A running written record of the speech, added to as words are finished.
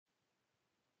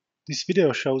This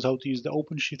video shows how to use the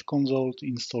OpenShift console to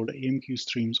install the AMQ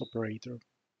Streams operator.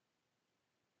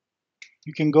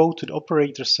 You can go to the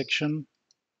Operator section,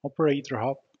 Operator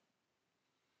Hub.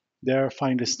 There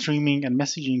find the Streaming and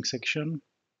Messaging section,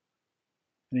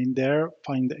 and in there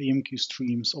find the AMQ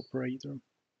Streams operator.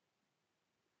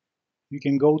 You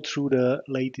can go through the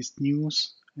latest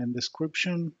news and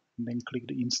description, and then click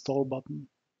the Install button.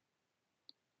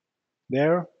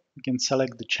 There we can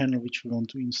select the channel which we want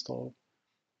to install.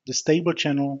 The stable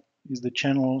channel is the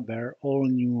channel where all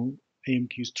new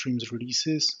AMQ Streams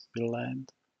releases will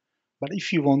land. But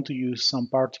if you want to use some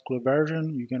particular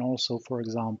version, you can also, for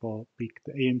example, pick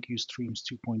the AMQ Streams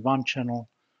 2.1 channel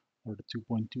or the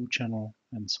 2.2 channel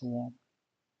and so on.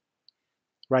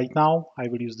 Right now, I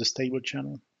will use the stable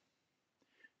channel.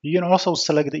 You can also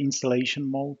select the installation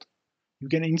mode. You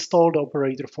can install the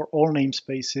operator for all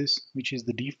namespaces, which is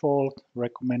the default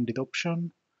recommended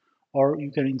option, or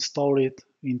you can install it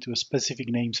into a specific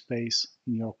namespace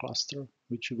in your cluster,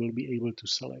 which you will be able to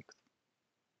select.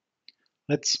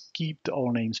 Let's keep the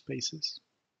all namespaces.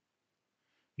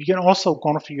 You can also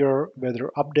configure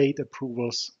whether update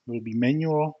approvals will be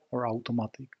manual or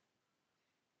automatic.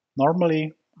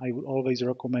 Normally, I would always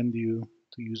recommend you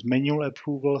to use manual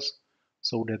approvals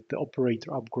so that the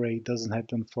operator upgrade doesn't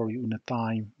happen for you in a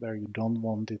time where you don't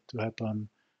want it to happen,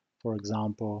 for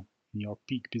example, in your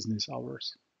peak business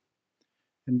hours.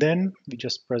 And then we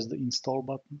just press the install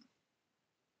button.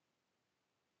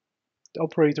 The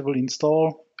operator will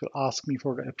install, will ask me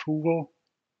for the approval.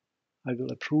 I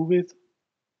will approve it,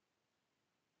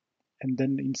 and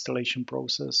then the installation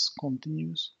process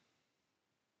continues.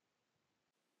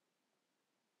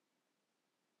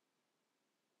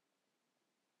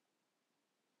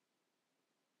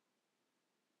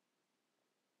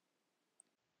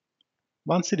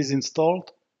 Once it is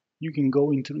installed, you can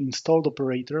go into installed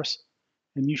operators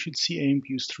and you should see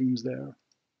AMQ Streams there.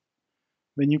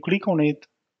 When you click on it,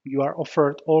 you are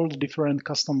offered all the different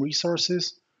custom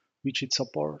resources which it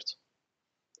supports.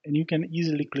 And you can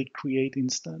easily click Create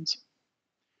Instance.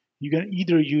 You can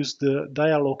either use the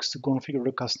dialogs to configure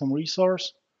the custom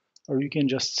resource, or you can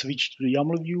just switch to the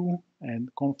YAML view and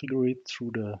configure it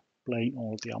through the plain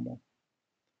old YAML.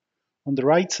 On the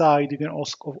right side, you can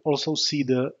also see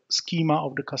the schema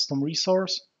of the custom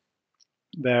resource,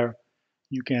 where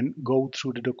you can go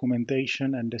through the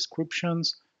documentation and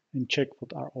descriptions and check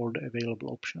what are all the available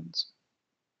options.